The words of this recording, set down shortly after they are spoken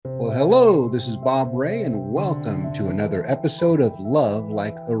Well, hello, this is Bob Ray, and welcome to another episode of Love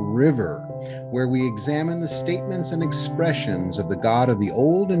Like a River, where we examine the statements and expressions of the God of the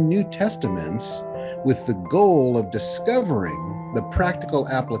Old and New Testaments with the goal of discovering the practical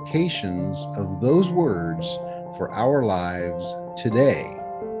applications of those words for our lives today.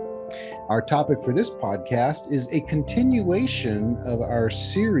 Our topic for this podcast is a continuation of our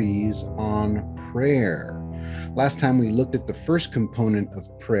series on prayer. Last time we looked at the first component of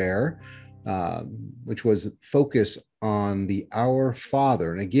prayer, which was focus on the Our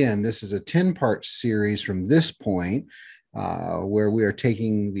Father. And again, this is a 10-part series from this point, where we are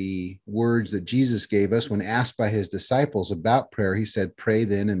taking the words that Jesus gave us when asked by his disciples about prayer. He said, "Pray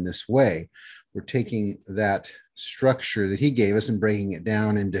then in this way." We're taking that structure that he gave us and breaking it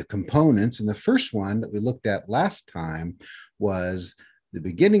down into components. And the first one that we looked at last time was the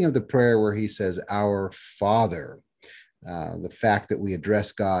beginning of the prayer where he says, "Our Father." The fact that we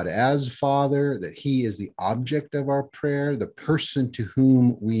address God as Father, that he is the object of our prayer, the person to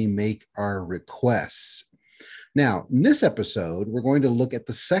whom we make our requests. Now, in this episode, we're going to look at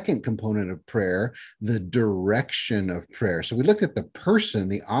the second component of prayer, the direction of prayer. So we looked at the person,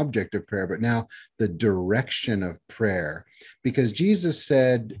 the object of prayer, but now the direction of prayer, because Jesus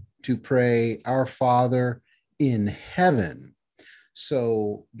said to pray, "Our Father in heaven."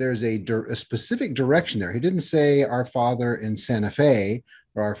 So there's a specific direction there. He didn't say "Our Father in Santa Fe"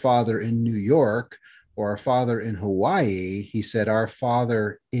 or "Our Father in New York" or "Our Father in Hawaii." He said "Our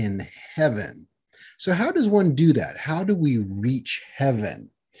Father in heaven." So how does one do that? How do we reach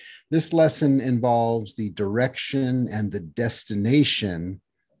heaven? This lesson involves the direction and the destination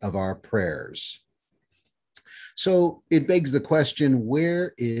of our prayers. So it begs the question,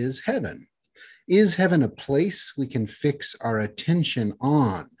 where is heaven? Is heaven a place we can fix our attention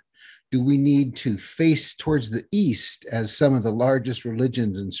on? Do we need to face towards the east, as some of the largest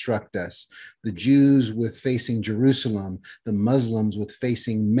religions instruct us? The Jews with facing Jerusalem, the Muslims with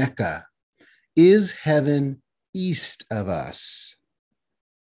facing Mecca. Is heaven east of us?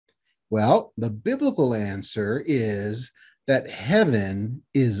 Well, the biblical answer is that heaven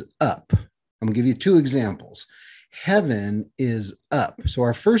is up. I'm going to give you two examples. Heaven is up. So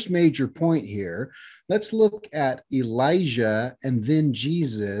our first major point here, let's look at Elijah and then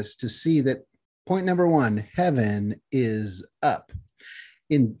Jesus to see that point number one, heaven is up.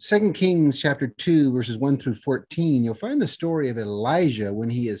 In 2 Kings chapter 2, verses 1 through 14, you'll find the story of Elijah when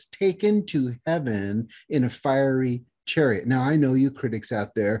he is taken to heaven in a fiery chariot. Now, I know you critics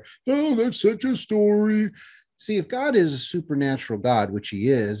out there, "Oh, that's such a story." See, if God is a supernatural God, which he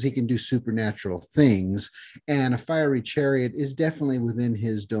is, he can do supernatural things. And a fiery chariot is definitely within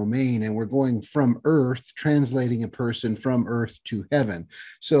his domain. And we're going from earth, translating a person from earth to heaven.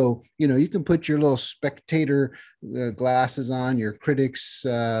 So, you can put your little spectator glasses on, your critic's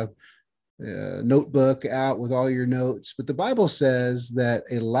notebook out with all your notes. But the Bible says that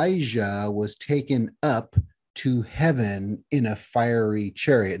Elijah was taken up to heaven in a fiery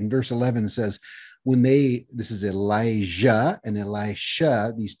chariot. And verse 11 says, this is Elijah and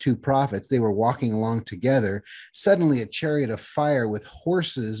Elisha, these two prophets, they were walking along together. Suddenly a chariot of fire with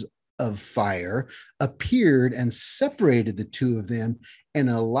horses of fire appeared and separated the two of them. And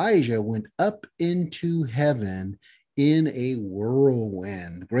Elijah went up into heaven in a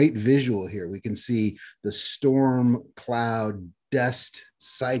whirlwind. Great visual here. We can see the storm cloud, dust,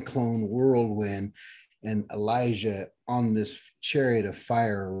 cyclone, whirlwind, and Elijah on this chariot of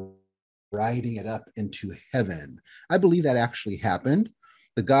fire riding it up into heaven. I believe that actually happened.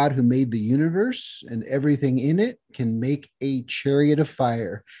 The God who made the universe and everything in it can make a chariot of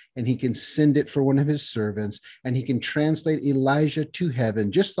fire, and he can send it for one of his servants, and he can translate Elijah to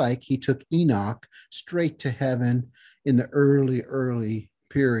heaven, just like he took Enoch straight to heaven in the early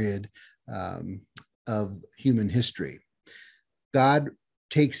period of human history. God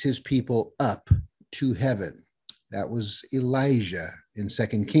takes his people up to heaven. That was Elijah in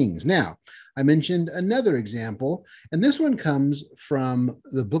 2 Kings. Now, I mentioned another example, and this one comes from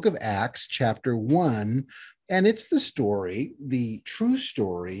the book of Acts, chapter 1, and it's the true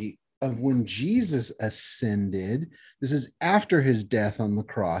story of when Jesus ascended. This is after his death on the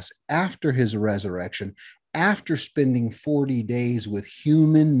cross, after his resurrection, after spending 40 days with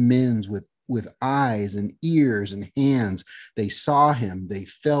human men, with eyes and ears and hands. They saw him, they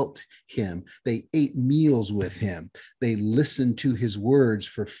felt him, they ate meals with him, they listened to his words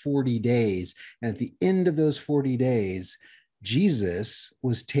for 40 days. And at the end of those 40 days, Jesus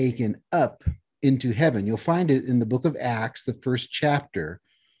was taken up into heaven. You'll find it in the book of Acts, the first chapter.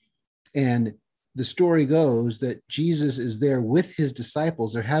 And the story goes that Jesus is there with his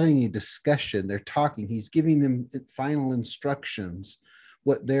disciples. They're having a discussion. They're talking. He's giving them final instructions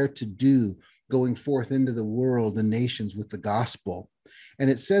what they're to do, going forth into the world, the nations with the gospel. And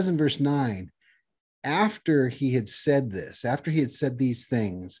it says in verse 9, after he had said this, after he had said these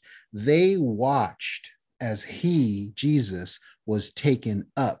things, they watched as he, Jesus, was taken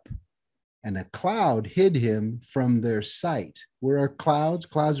up, and a cloud hid him from their sight. Where are clouds?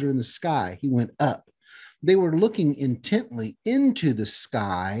 Clouds are in the sky. He went up. They were looking intently into the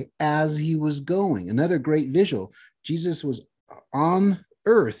sky as he was going. Another great visual. Jesus was on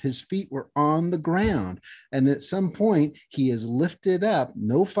earth. His feet were on the ground. And at some point, he is lifted up.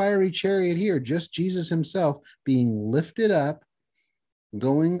 No fiery chariot here, just Jesus himself being lifted up,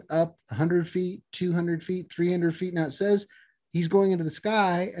 going up 100 feet, 200 feet, 300 feet. Now it says he's going into the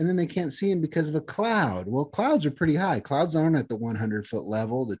sky, and then they can't see him because of a cloud. Well, clouds are pretty high. Clouds aren't at the 100-foot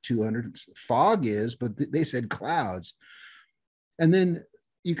level, the 200. Fog is, but they said clouds. And then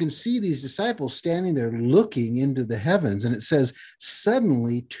you can see these disciples standing there looking into the heavens. And it says,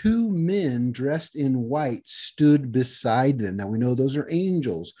 suddenly 2 men dressed in white stood beside them. Now we know those are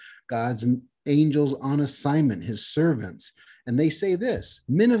angels, God's angels on assignment, his servants. And they say this,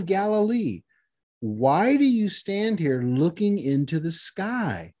 men of Galilee, why do you stand here looking into the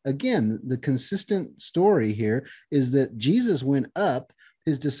sky? Again, the consistent story here is that Jesus went up,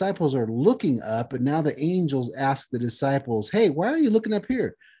 his disciples are looking up, and now the angels ask the disciples, hey, why are you looking up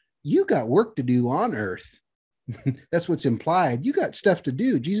here? You got work to do on earth. That's what's implied. You got stuff to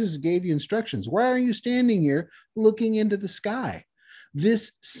do. Jesus gave you instructions. Why are you standing here looking into the sky?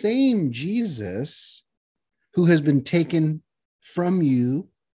 This same Jesus who has been taken from you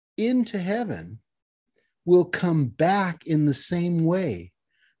into heaven will come back in the same way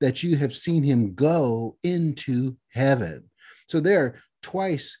that you have seen him go into heaven. So there,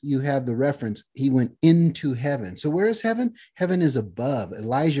 twice you have the reference, he went into heaven. So where is heaven? Heaven is above.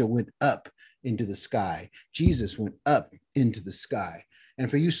 Elijah went up into the sky. Jesus went up into the sky. And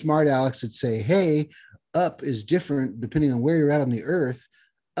for you smart Alex would say, hey, up is different depending on where you're at on the earth.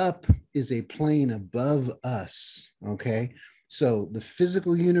 Up is a plane above us, okay? So the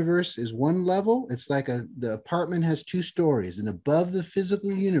physical universe is one level. It's like the apartment has 2 stories, and above the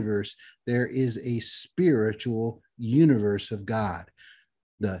physical universe, there is a spiritual universe of God,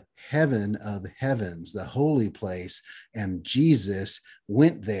 the heaven of heavens, the holy place. And Jesus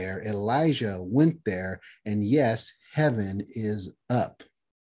went there. Elijah went there. And yes, heaven is up.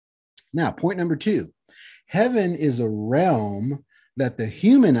 Now, point number 2, heaven is a realm that the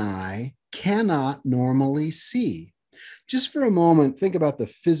human eye cannot normally see. Just for a moment, think about the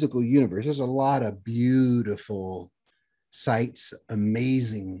physical universe. There's a lot of beautiful sights,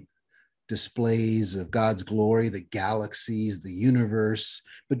 amazing displays of God's glory, the galaxies, the universe.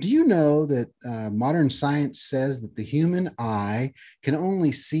 But do you know that modern science says that the human eye can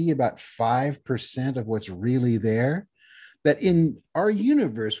only see about 5% of what's really there? That in our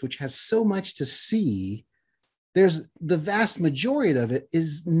universe, which has so much to see, there's the vast majority of it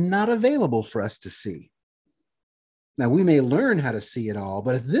is not available for us to see. Now, we may learn how to see it all,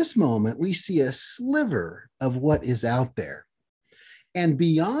 but at this moment, we see a sliver of what is out there. And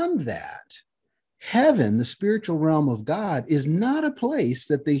beyond that, heaven, the spiritual realm of God, is not a place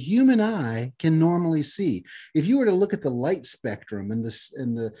that the human eye can normally see. If you were to look at the light spectrum and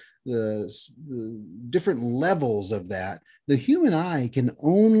the different levels of that, the human eye can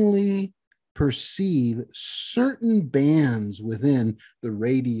only perceive certain bands within the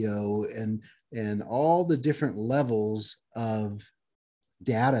radio and all the different levels of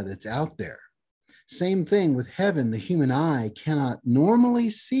data that's out there. Same thing with heaven. The human eye cannot normally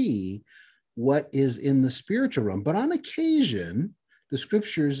see what is in the spiritual realm. But on occasion, the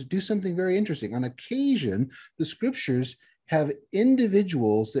scriptures do something very interesting. On occasion, the scriptures have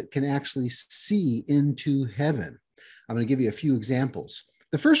individuals that can actually see into heaven. I'm going to give you a few examples.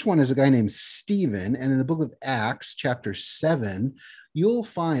 The first one is a guy named Stephen, and in the book of Acts, chapter 7, you'll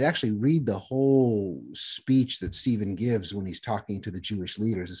find, actually read the whole speech that Stephen gives when he's talking to the Jewish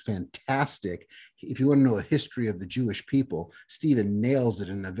leaders. It's fantastic. If you want to know a history of the Jewish people, Stephen nails it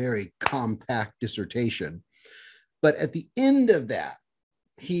in a very compact dissertation. But at the end of that,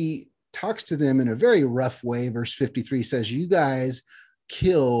 he talks to them in a very rough way. Verse 53 says, you guys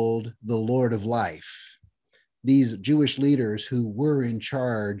killed the Lord of life. These Jewish leaders who were in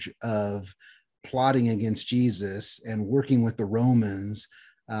charge of plotting against Jesus and working with the Romans,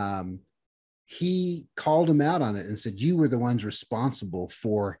 he called them out on it and said, you were the ones responsible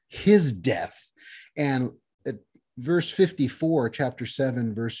for his death. And at verse 54, chapter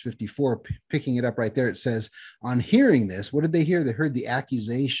 7, verse 54, picking it up right there, it says, on hearing this, what did they hear? They heard the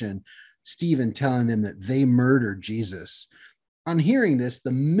accusation, Stephen telling them that they murdered Jesus. On hearing this,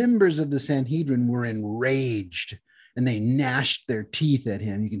 the members of the Sanhedrin were enraged and they gnashed their teeth at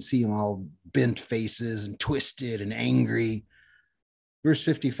him. You can see them all bent faces and twisted and angry. Verse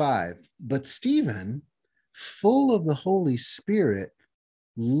 55, but Stephen, full of the Holy Spirit,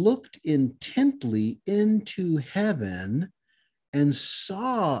 looked intently into heaven and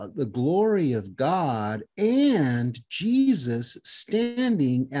saw the glory of God and Jesus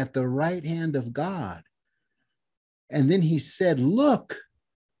standing at the right hand of God. And then he said, look,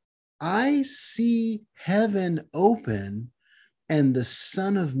 I see heaven open and the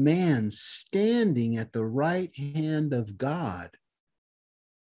Son of Man standing at the right hand of God.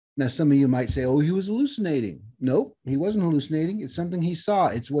 Now, some of you might say, oh, he was hallucinating. Nope, he wasn't hallucinating. It's something he saw.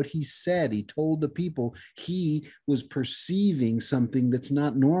 It's what he said. He told the people he was perceiving something that's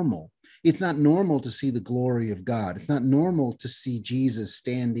not normal. It's not normal to see the glory of God. It's not normal to see Jesus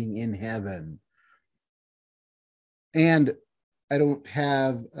standing in heaven. And I don't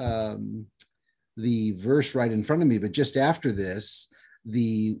have the verse right in front of me, but just after this,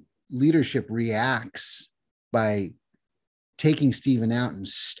 the leadership reacts by taking Stephen out and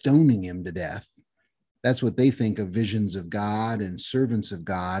stoning him to death. That's what they think of visions of God and servants of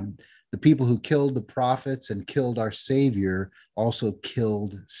God. The people who killed the prophets and killed our Savior also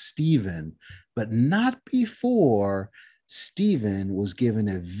killed Stephen, but not before Stephen was given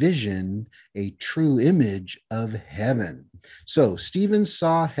a vision, a true image of heaven. So Stephen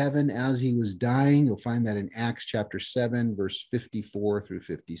saw heaven as he was dying. You'll find that in Acts chapter 7, verse 54 through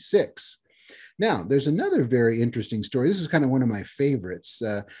 56. Now, there's another very interesting story. This is kind of one of my favorites.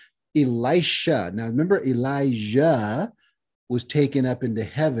 Elisha. Now, remember, Elijah was taken up into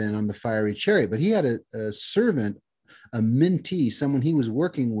heaven on the fiery chariot, but he had a servant, a mentee, someone he was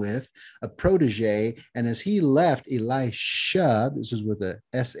working with, a protege. And as he left, Elisha, this is with a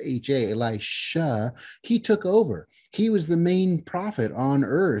S-H-A, Elisha, he took over. He was the main prophet on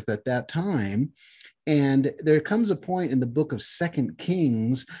earth at that time. And there comes a point in the book of 2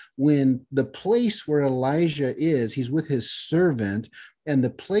 Kings when the place where Elijah is, he's with his servant, and the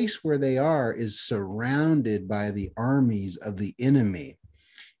place where they are is surrounded by the armies of the enemy.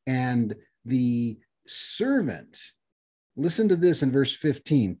 And the servant, listen to this in verse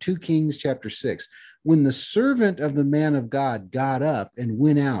 15, 2 Kings chapter 6. When the servant of the man of God got up and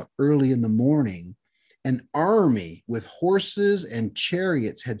went out early in the morning, an army with horses and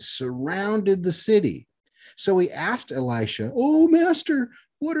chariots had surrounded the city. So he asked Elisha, oh, master,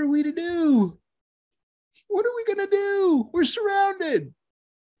 what are we to do? What are we going to do? We're surrounded.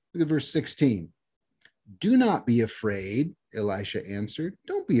 Look at verse 16. Do not be afraid, Elisha answered.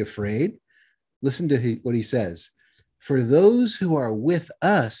 Don't be afraid. Listen to what he says. For those who are with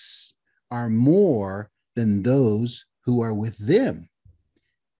us are more than those who are with them.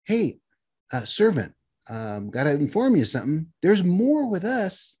 Hey, servant, got to inform you something. There's more with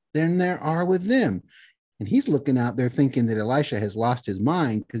us than there are with them. And he's looking out there thinking that Elisha has lost his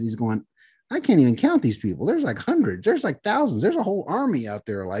mind because he's going, I can't even count these people. There's like hundreds. There's like thousands. There's a whole army out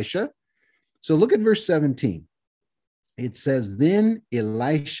there, Elisha. So look at verse 17. It says, then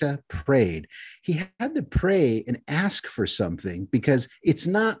Elisha prayed. He had to pray and ask for something because it's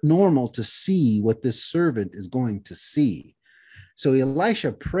not normal to see what this servant is going to see. So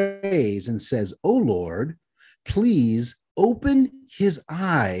Elisha prays and says, oh Lord, please open his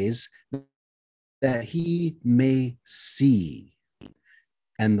eyes that he may see.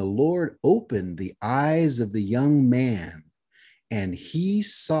 And the Lord opened the eyes of the young man, and he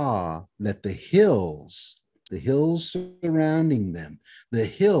saw that the hills surrounding them, the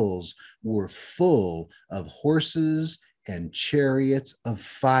hills were full of horses and chariots of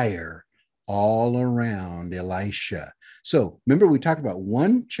fire all around Elisha. So remember, we talked about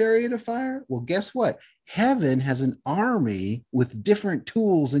one chariot of fire? Well, guess what? Heaven has an army with different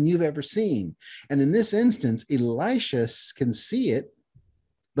tools than you've ever seen. And in this instance, Elisha can see it,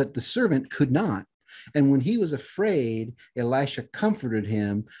 but the servant could not. And when he was afraid, Elisha comforted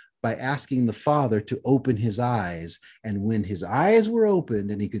him by asking the Father to open his eyes. And when his eyes were opened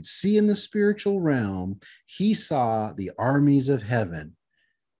and he could see in the spiritual realm, he saw the armies of heaven,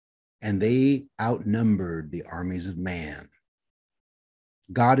 and they outnumbered the armies of man.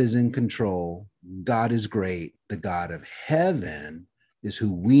 God is in control. God is great. The God of heaven is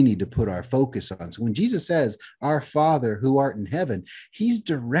who we need to put our focus on. So when Jesus says, our Father who art in heaven, he's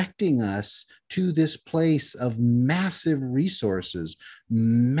directing us to this place of massive resources,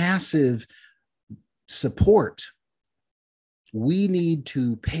 massive support. We need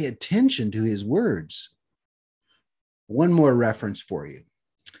to pay attention to his words. One more reference for you.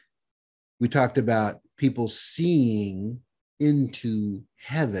 We talked about people seeing into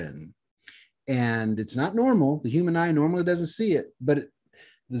heaven. And it's not normal. The human eye normally doesn't see it, but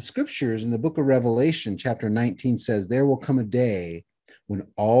the scriptures in the book of Revelation, chapter 19 says, there will come a day when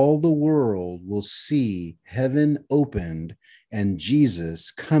all the world will see heaven opened and Jesus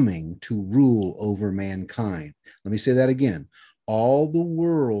coming to rule over mankind. Let me say that again. All the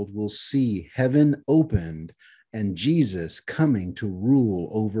world will see heaven opened and Jesus coming to rule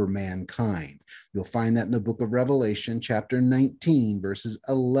over mankind. You'll find that in the book of Revelation, chapter 19, verses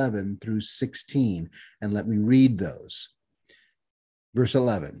 11 through 16. And let me read those. Verse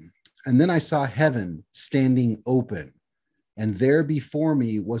 11, and then I saw heaven standing open, and there before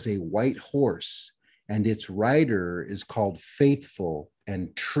me was a white horse, and its rider is called Faithful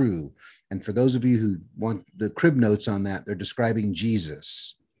and True. And for those of you who want the crib notes on that, they're describing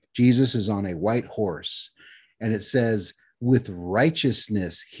Jesus. Jesus is on a white horse, and it says, with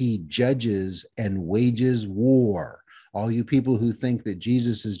righteousness he judges and wages war. All you people who think that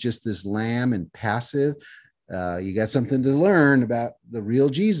Jesus is just this lamb and passive, you got something to learn about the real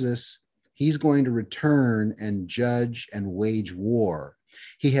Jesus. He's going to return and judge and wage war.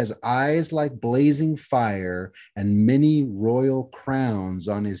 He has eyes like blazing fire and many royal crowns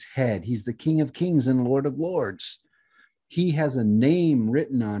on his head. He's the King of Kings and Lord of Lords. He has a name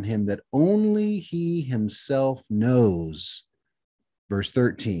written on him that only he himself knows. Verse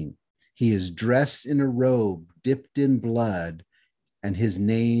 13, he is dressed in a robe dipped in blood, and his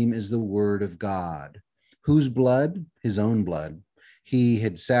name is the Word of God. Whose blood? His own blood. He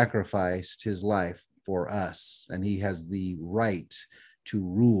had sacrificed his life for us, and he has the right to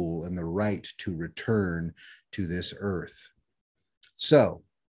rule and the right to return to this earth. So,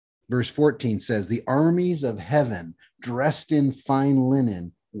 verse 14 says, the armies of heaven, dressed in fine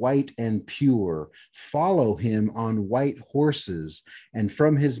linen, white and pure, follow him on white horses, and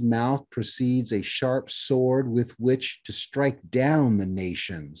from his mouth proceeds a sharp sword with which to strike down the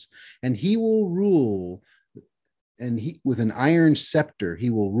nations. And he will rule, and with an iron scepter, he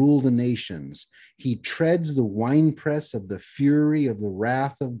will rule the nations. He treads the winepress of the fury of the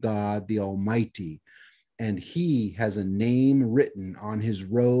wrath of God, the Almighty. And he has a name written on his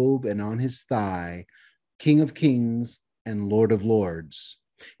robe and on his thigh, King of Kings and Lord of Lords.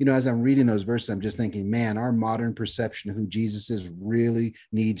 You know, as I'm reading those verses, I'm just thinking, man, our modern perception of who Jesus is really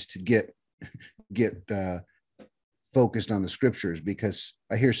needs to get focused on the scriptures, because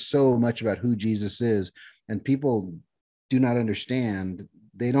I hear so much about who Jesus is, and people do not understand.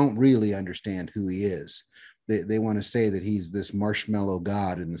 They don't really understand who he is. They want to say that he's this marshmallow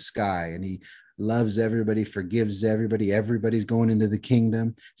God in the sky, and he loves everybody, forgives everybody, everybody's going into the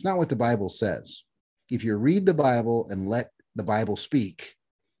kingdom. It's not what the Bible says. If you read the Bible and let the Bible speak,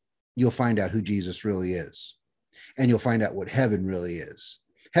 you'll find out who Jesus really is, and you'll find out what heaven really is.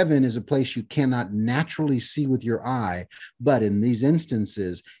 Heaven is a place you cannot naturally see with your eye, but in these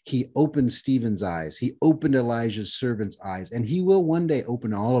instances, he opened Stephen's eyes, he opened Elijah's servant's eyes, and he will one day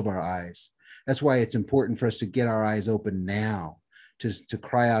open all of our eyes. That's why it's important for us to get our eyes open now, to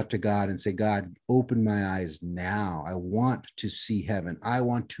cry out to God and say, God, open my eyes now. I want to see heaven. I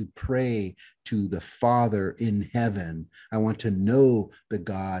want to pray to the Father in heaven. I want to know the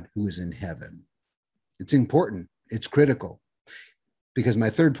God who is in heaven. It's important. It's critical. Because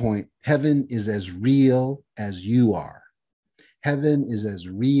my third point, heaven is as real as you are. Heaven is as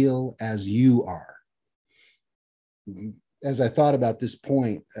real as you are. As I thought about this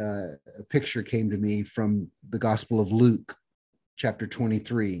point, a picture came to me from the Gospel of Luke, chapter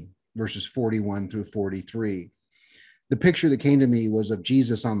 23, verses 41 through 43. The picture that came to me was of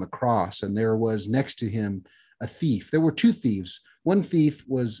Jesus on the cross, and there was next to him a thief. There were two thieves. One thief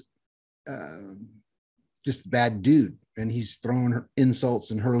was just a bad dude, and he's throwing insults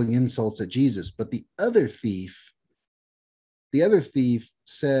and hurling insults at Jesus. But the other thief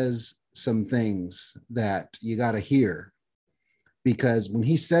says some things that you got to hear, because when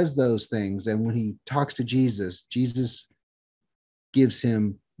he says those things and when he talks to Jesus, Jesus gives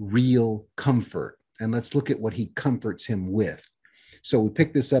him real comfort. And let's look at what he comforts him with. So we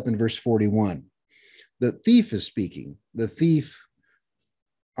pick this up in verse 41. The thief is speaking. The thief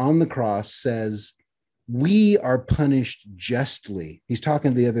on the cross says, we are punished justly. He's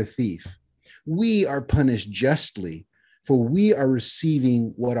talking to the other thief. We are punished justly, for we are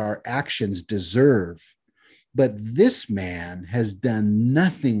receiving what our actions deserve. But this man has done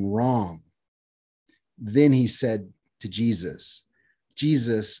nothing wrong. Then he said to Jesus,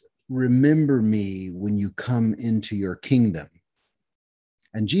 Jesus, remember me when you come into your kingdom.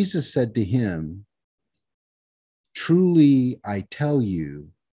 And Jesus said to him, truly, I tell you,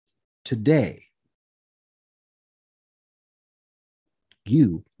 today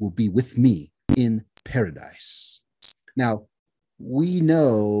you will be with me in paradise. Now, we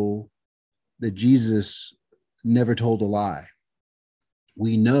know that Jesus never told a lie.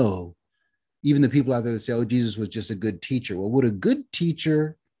 We know, even the people out there that say, oh, Jesus was just a good teacher. Well, would a good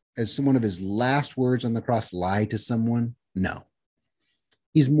teacher, as one of his last words on the cross, lie to someone? No.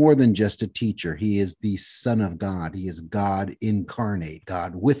 He's more than just a teacher. He is the Son of God. He is God incarnate,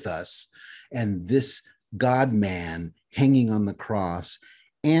 God with us. And this God man hanging on the cross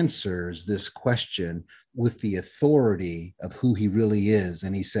answers this question with the authority of who he really is.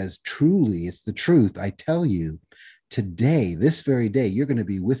 And he says, truly, it's the truth. I tell you, today, this very day, you're going to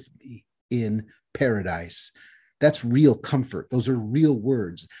be with me in paradise. That's real comfort. Those are real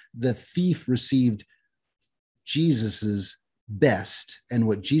words. The thief received Jesus's best, and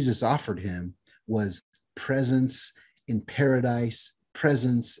what Jesus offered him was presence in paradise,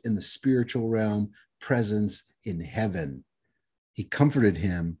 presence in the spiritual realm, presence in heaven. He comforted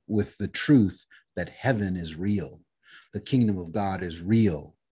him with the truth that heaven is real. The kingdom of God is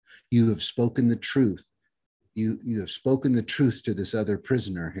real. You have spoken the truth. You have spoken the truth to this other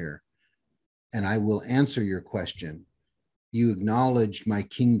prisoner here, and I will answer your question. You acknowledged my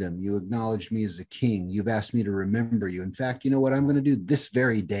kingdom. You acknowledged me as a king. You've asked me to remember you. In fact, you know what I'm going to do? This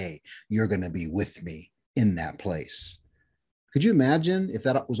very day, you're going to be with me in that place. Could you imagine if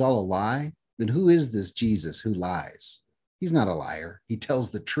that was all a lie? Then who is this Jesus who lies? He's not a liar. He tells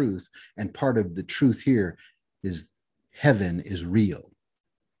the truth. And part of the truth here is heaven is real.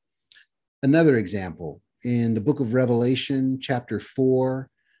 Another example, in the book of Revelation, chapter 4,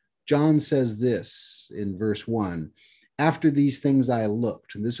 John says this in verse 1. After these things I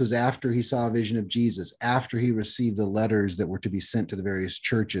looked, and this was after he saw a vision of Jesus, after he received the letters that were to be sent to the various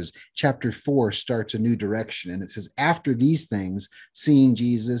churches. Chapter 4 starts a new direction, and it says, after these things, seeing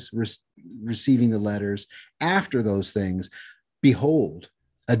Jesus, receiving the letters, after those things, behold,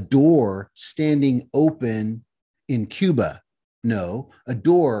 a door standing open in Cuba. No. A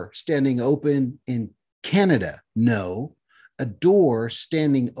door standing open in Canada. No. A door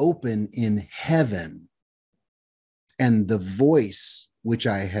standing open in heaven. And the voice which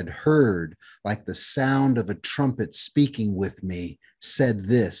I had heard, like the sound of a trumpet speaking with me, said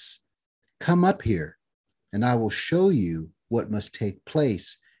this, come up here, and I will show you what must take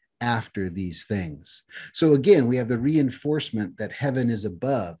place after these things. So again, we have the reinforcement that heaven is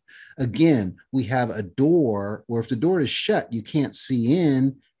above. Again, we have a door where if the door is shut, you can't see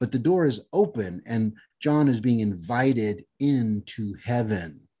in, but the door is open, and John is being invited into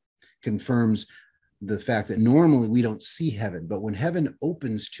heaven. Confirms the fact that normally we don't see heaven, but when heaven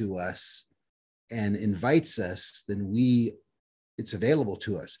opens to us and invites us, then it's available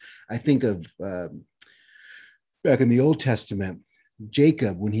to us. I think of back in the Old Testament,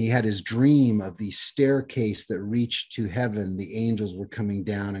 Jacob, when he had his dream of the staircase that reached to heaven, the angels were coming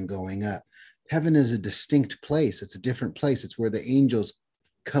down and going up. Heaven is a distinct place. It's a different place. It's where the angels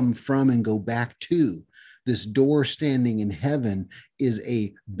come from and go back to. This door standing in heaven is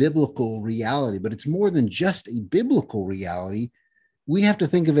a biblical reality, but it's more than just a biblical reality. We have to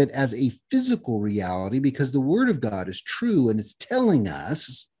think of it as a physical reality because the word of God is true, and it's telling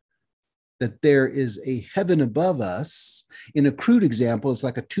us that there is a heaven above us. In a crude example, it's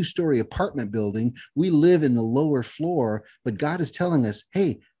like a 2-story apartment building. We live in the lower floor, but God is telling us,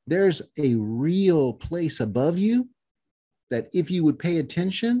 hey, there's a real place above you that if you would pay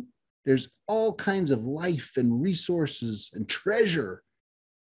attention, there's all kinds of life and resources and treasure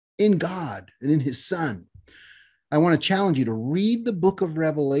in God and in his Son. I want to challenge you to read the book of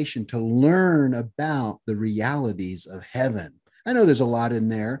Revelation to learn about the realities of heaven. I know there's a lot in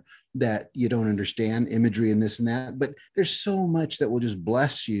there that you don't understand, imagery and this and that, but there's so much that will just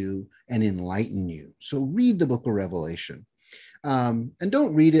bless you and enlighten you. So read the book of Revelation. And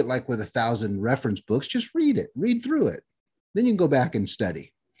don't read it like with 1,000 reference books. Just read it, read through it. Then you can go back and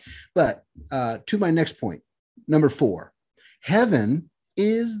study. But to my next point, number 4, heaven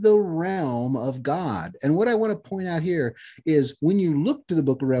is the realm of God. And what I want to point out here is when you look to the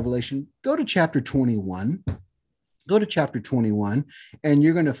book of Revelation, go to chapter 21. Go to chapter 21, and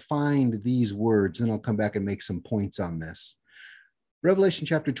you're going to find these words, and I'll come back and make some points on this. Revelation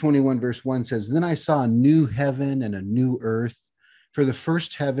chapter 21, verse 1 says, then I saw a new heaven and a new earth, for the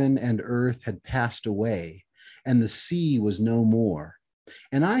first heaven and earth had passed away, and the sea was no more.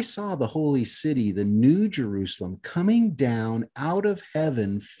 And I saw the holy city, the new Jerusalem, coming down out of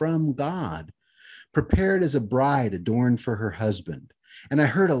heaven from God, prepared as a bride adorned for her husband. And I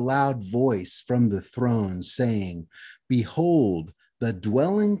heard a loud voice from the throne saying, behold, the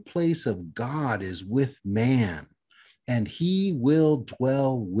dwelling place of God is with man, and he will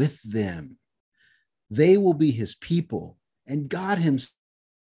dwell with them. They will be his people, and God himself,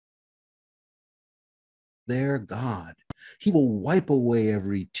 their God. He will wipe away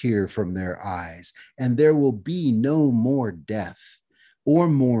every tear from their eyes, and there will be no more death, or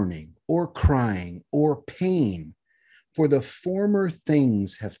mourning, or crying, or pain, for the former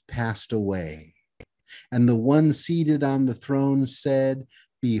things have passed away. And the one seated on the throne said,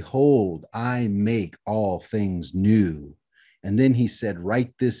 Behold, I make all things new. And then he said,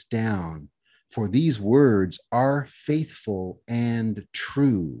 Write this down, for these words are faithful and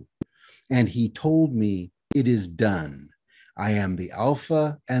true. And he told me, It is done. I am the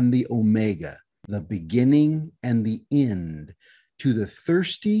Alpha and the Omega, the beginning and the end. To the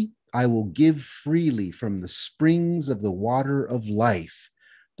thirsty, I will give freely from the springs of the water of life.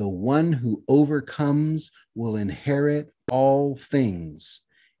 The one who overcomes will inherit all things,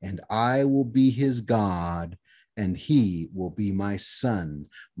 and I will be his God, and he will be my son,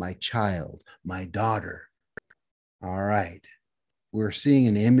 my child, my daughter. All right. We're seeing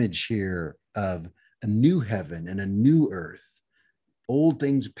an image here of a new heaven and a new earth. Old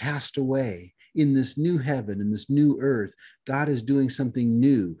things passed away. In this new heaven, in this new earth, God is doing something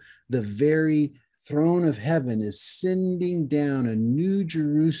new. The very throne of heaven is sending down a new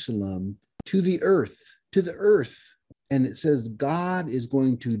Jerusalem to the earth, to the earth. And it says God is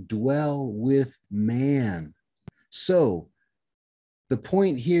going to dwell with man. So the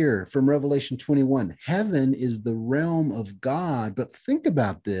point here from Revelation 21, heaven is the realm of God. But think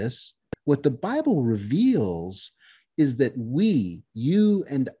about this. What the Bible reveals is that we, you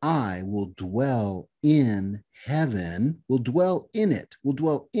and I, will dwell in heaven, will dwell in it, will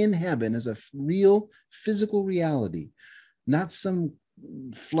dwell in heaven as a real physical reality, not some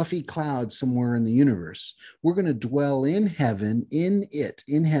fluffy cloud somewhere in the universe. We're going to dwell in heaven, in it,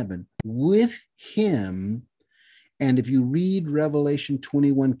 in heaven, with him. And if you read Revelation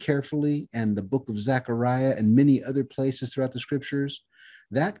 21 carefully and the book of Zechariah and many other places throughout the scriptures,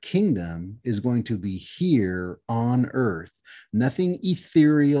 that kingdom is going to be here on earth. Nothing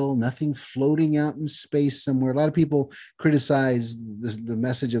ethereal, nothing floating out in space somewhere. A lot of people criticize the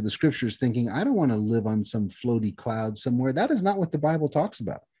message of the scriptures thinking, I don't want to live on some floaty cloud somewhere. That is not what the Bible talks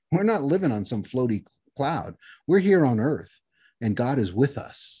about. We're not living on some floaty cloud. We're here on earth, and God is with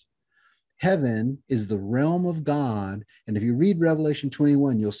us. Heaven is the realm of God. And if you read Revelation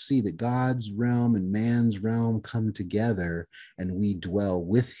 21, you'll see that God's realm and man's realm come together, and we dwell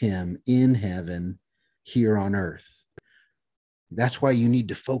with him in heaven here on earth. That's why you need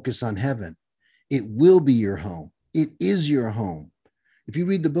to focus on heaven. It will be your home. It is your home. If you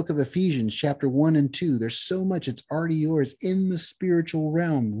read the book of Ephesians, chapter 1 and 2, there's so much, it's already yours in the spiritual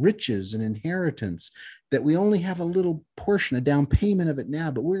realm, riches and inheritance, that we only have a little portion, a down payment of it now,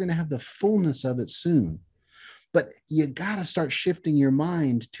 but we're going to have the fullness of it soon. But you got to start shifting your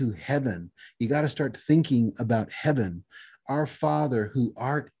mind to heaven. You got to start thinking about heaven. Our Father who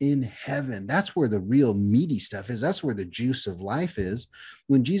art in heaven. That's where the real meaty stuff is. That's where the juice of life is.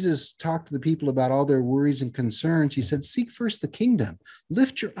 When Jesus talked to the people about all their worries and concerns, he said, seek first the kingdom.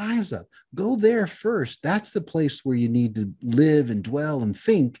 Lift your eyes up. Go there first. That's the place where you need to live and dwell and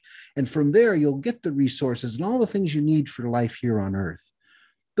think. And from there, you'll get the resources and all the things you need for life here on earth.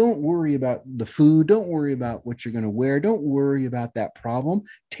 Don't worry about the food. Don't worry about what you're going to wear. Don't worry about that problem.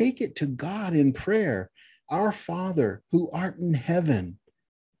 Take it to God in prayer. Our Father who art in heaven.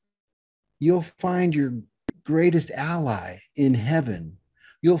 You'll find your greatest ally in heaven.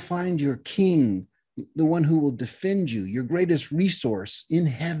 You'll find your king, the one who will defend you, your greatest resource in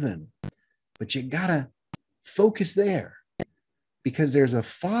heaven. But you got to focus there, because there's a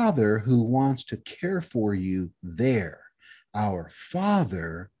Father who wants to care for you there. Our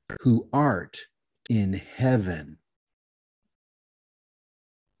Father who art in heaven.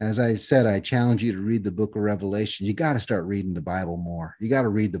 As I said, I challenge you to read the book of Revelation. You got to start reading the Bible more. You got to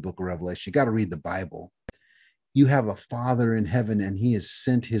read the book of Revelation. You got to read the Bible. You have a Father in heaven, and he has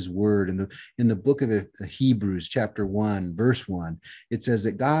sent his word. In the book of Hebrews, chapter 1, verse 1, it says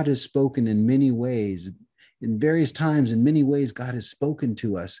that God has spoken in many ways. In various times, in many ways, God has spoken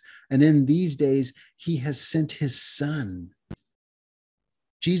to us. And in these days, he has sent his Son.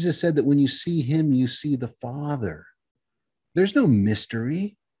 Jesus said that when you see him, you see the Father. There's no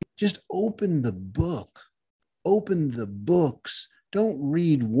mystery. Just open the book. Open the books. Don't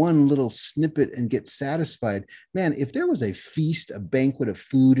read one little snippet and get satisfied. Man, if there was a feast, a banquet of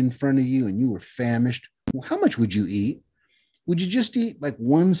food in front of you and you were famished, well, how much would you eat? Would you just eat like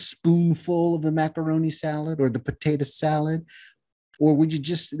one spoonful of the macaroni salad or the potato salad? Or would you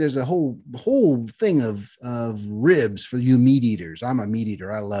just, there's a whole thing of ribs for you meat eaters. I'm a meat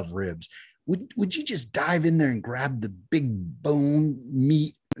eater. I love ribs. Would you just dive in there and grab the big bone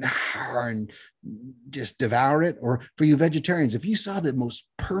meat and just devour it? Or for you vegetarians, if you saw the most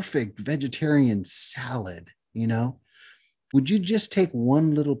perfect vegetarian salad, would you just take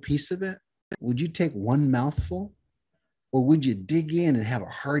one little piece of it? Would you take one mouthful? Or would you dig in and have a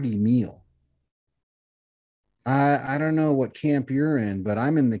hearty meal? I don't know what camp you're in, but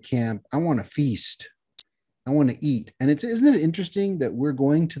I'm in the camp. I want to feast. I want to eat. And isn't it interesting that we're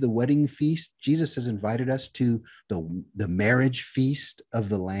going to the wedding feast? Jesus has invited us to the marriage feast of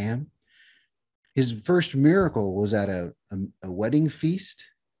the Lamb. His first miracle was at a wedding feast.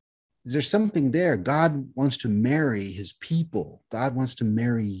 There's something there. God wants to marry his people. God wants to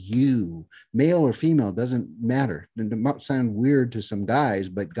marry you. Male or female, doesn't matter. It might sound weird to some guys,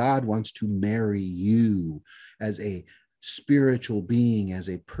 but God wants to marry you as a spiritual being, as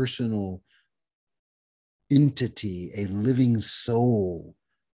a personal entity, a living soul.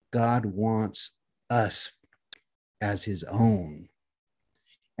 God wants us as his own.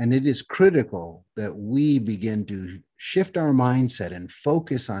 And it is critical that we begin to shift our mindset and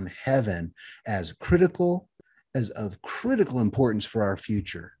focus on heaven as of critical importance for our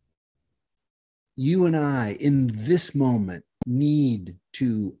future. You and I, in this moment, need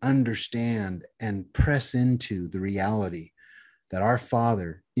to understand and press into the reality that our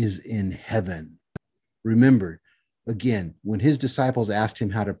Father is in heaven. Remember, again, when his disciples asked him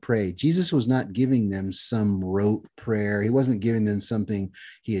how to pray, Jesus was not giving them some rote prayer. He wasn't giving them something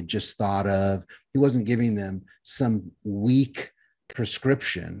he had just thought of. He wasn't giving them some weak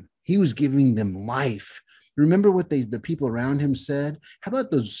prescription. He was giving them life. Remember what the people around him said? How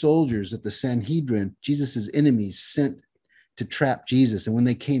about those soldiers at the Sanhedrin, Jesus's enemies, sent to trap Jesus? And when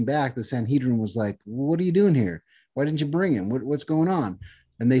they came back, the Sanhedrin was like, what are you doing here? Why didn't you bring him? What's going on?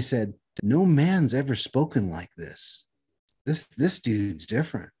 And they said, no man's ever spoken like this. This dude's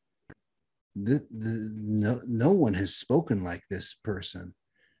different. No one has spoken like this person.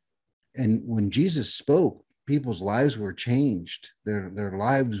 And when Jesus spoke, people's lives were changed. Their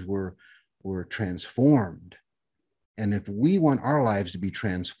lives were transformed. And if we want our lives to be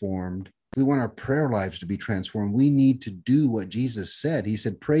transformed, if we want our prayer lives to be transformed, we need to do what Jesus said. He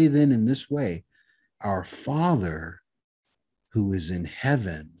said, pray then in this way, our Father who is in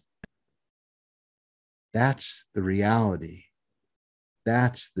heaven. That's the reality.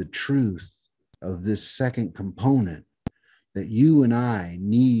 That's the truth of this second component, that you and I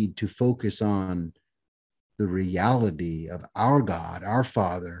need to focus on the reality of our God, our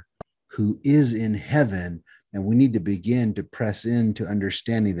Father, who is in heaven. And we need to begin to press into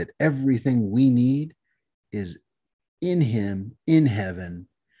understanding that everything we need is in him, in heaven,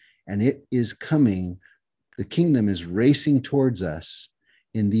 and it is coming. The kingdom is racing towards us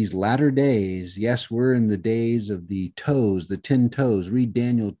in these latter days. Yes, we're in the days of the toes, the 10 toes. Read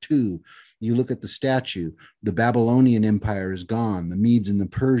Daniel 2. You look at the statue. The Babylonian Empire is gone. The Medes and the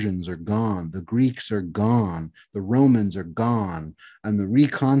Persians are gone. The Greeks are gone. The Romans are gone. And the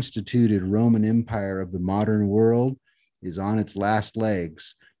reconstituted Roman Empire of the modern world is on its last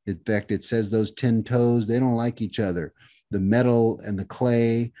legs. In fact, it says those 10 toes, they don't like each other. The metal and the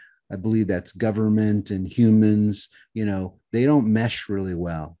clay, I believe that's government and humans, they don't mesh really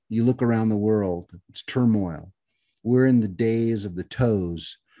well. You look around the world, it's turmoil. We're in the days of the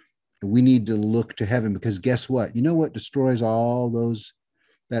toes. And we need to look to heaven, because guess what? You know what destroys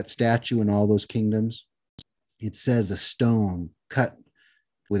that statue and all those kingdoms? It says a stone cut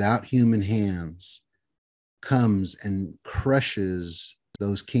without human hands comes and crushes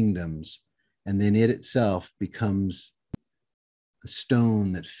those kingdoms. And then it itself becomes a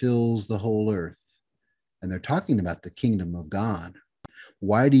stone that fills the whole earth. And they're talking about the kingdom of God.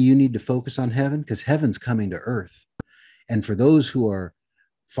 Why do you need to focus on heaven? Because heaven's coming to earth. And for those who are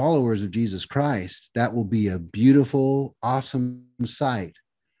followers of Jesus Christ, that will be a beautiful, awesome sight.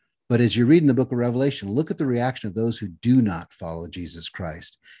 But as you read in the book of Revelation, look at the reaction of those who do not follow Jesus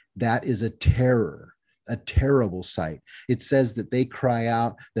Christ. That is a terrible sight. It says that they cry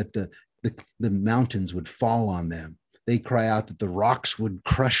out that the mountains would fall on them. They cry out that the rocks would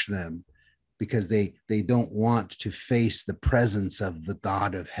crush them, because they don't want to face the presence of the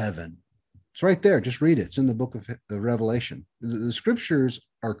God of heaven. It's right there. Just read it. It's in the book of the Revelation. The scriptures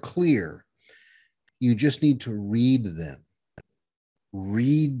are clear. You just need to read them.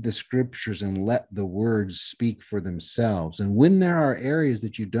 Read the scriptures and let the words speak for themselves. And when there are areas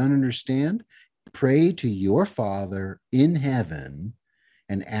that you don't understand, pray to your Father in heaven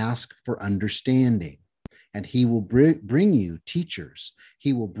and ask for understanding. And he will bring you teachers.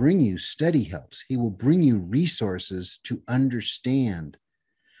 He will bring you study helps. He will bring you resources to understand.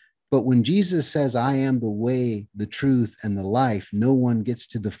 But when Jesus says, I am the way, the truth, and the life, no one gets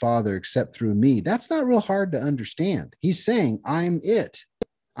to the Father except through me, that's not real hard to understand. He's saying, I'm it.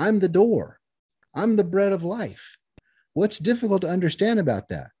 I'm the door. I'm the bread of life. What's difficult to understand about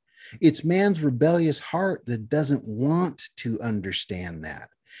that? It's man's rebellious heart that doesn't want to understand that.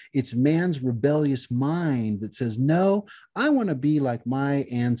 It's man's rebellious mind that says, no, I want to be like my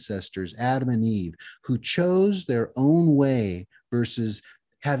ancestors, Adam and Eve, who chose their own way versus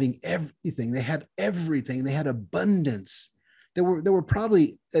having everything. They had everything. They had abundance. There were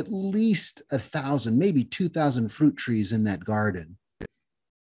probably at least 1,000, maybe 2,000 fruit trees in that garden.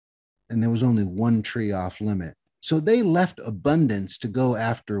 And there was only one tree off limit. So they left abundance to go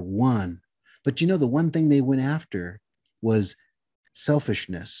after one. But you know, the one thing they went after was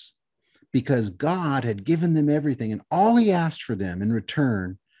selfishness, because God had given them everything. And all he asked for them in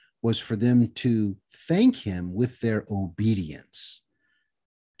return was for them to thank him with their obedience.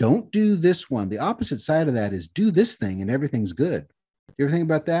 Don't do this one. The opposite side of that is do this thing and everything's good. You ever think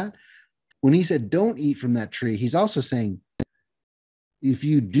about that? When he said, don't eat from that tree, he's also saying, if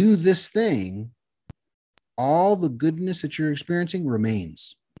you do this thing, all the goodness that you're experiencing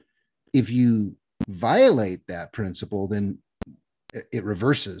remains. If you violate that principle, then it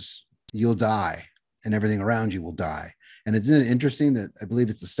reverses. You'll die and everything around you will die. And isn't it interesting that I believe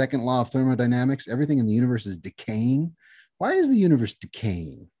it's the second law of thermodynamics? Everything in the universe is decaying. Why is the universe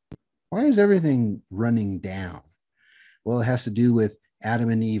decaying? Why is everything running down? Well, it has to do with Adam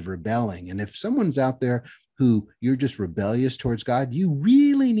and Eve rebelling. And if someone's out there who you're just rebellious towards God, you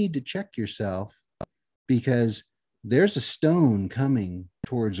really need to check yourself, because there's a stone coming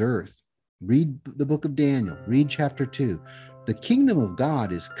towards earth. Read the book of Daniel, read chapter 2. The kingdom of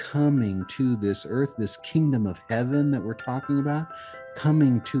God is coming to this earth, this kingdom of heaven that we're talking about,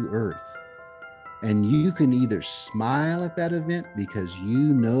 coming to earth. And you can either smile at that event because you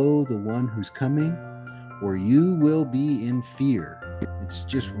know the one who's coming, or you will be in fear. It's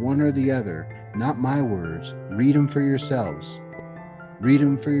just one or the other, not my words. Read them for yourselves. Read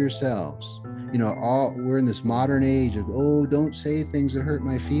them for yourselves. You know, we're in this modern age of, oh, don't say things that hurt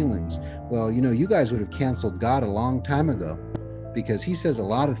my feelings. Well, you know, you guys would have canceled God a long time ago, because he says a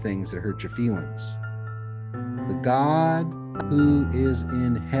lot of things that hurt your feelings. The God who is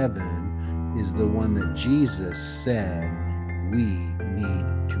in heaven is the one that Jesus said we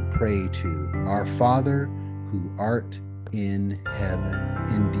need to pray to. Our Father who art in heaven.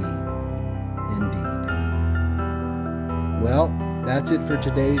 Indeed. Indeed. Well, that's it for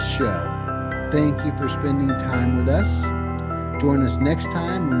today's show. Thank you for spending time with us. Join us next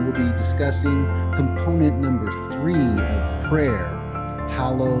time when we'll be discussing component number 3 of prayer,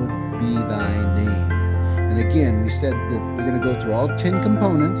 hallowed be thy name. And again, we said that we're going to go through all 10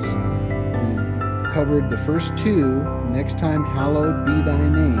 components. We've covered the first 2. Next time, hallowed be thy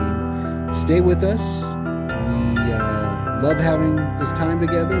name. Stay with us. We love having this time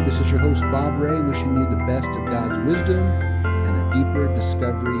together. This is your host, Bob Ray, wishing you the best of God's wisdom and a deeper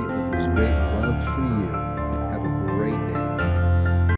discovery of his great love for you.